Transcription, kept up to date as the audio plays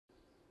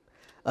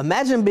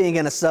Imagine being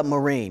in a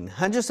submarine,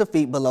 hundreds of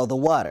feet below the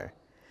water.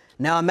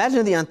 Now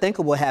imagine the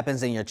unthinkable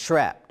happens and you're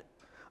trapped.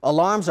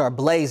 Alarms are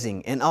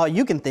blazing and all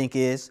you can think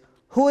is,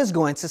 who is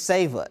going to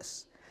save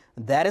us?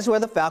 That is where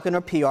the Falcon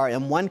or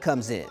PRM-1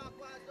 comes in.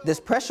 This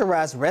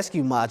pressurized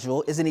rescue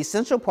module is an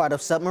essential part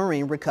of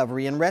submarine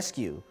recovery and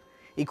rescue.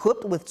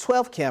 Equipped with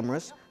 12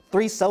 cameras,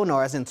 3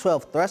 sonars, and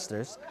 12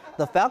 thrusters,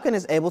 the Falcon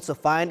is able to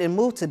find and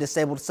move to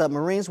disabled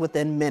submarines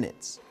within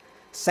minutes.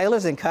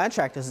 Sailors and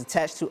contractors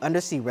attached to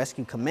Undersea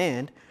Rescue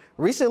Command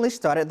recently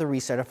started the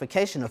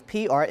recertification of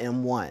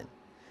PRM-1.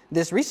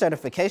 This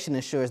recertification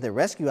ensures that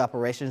rescue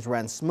operations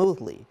run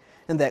smoothly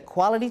and that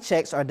quality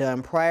checks are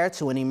done prior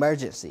to an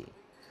emergency.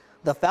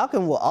 The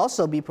Falcon will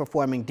also be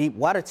performing deep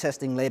water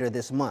testing later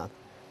this month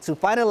to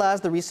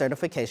finalize the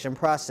recertification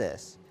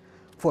process.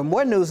 For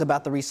more news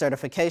about the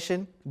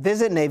recertification,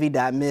 visit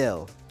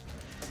Navy.mil.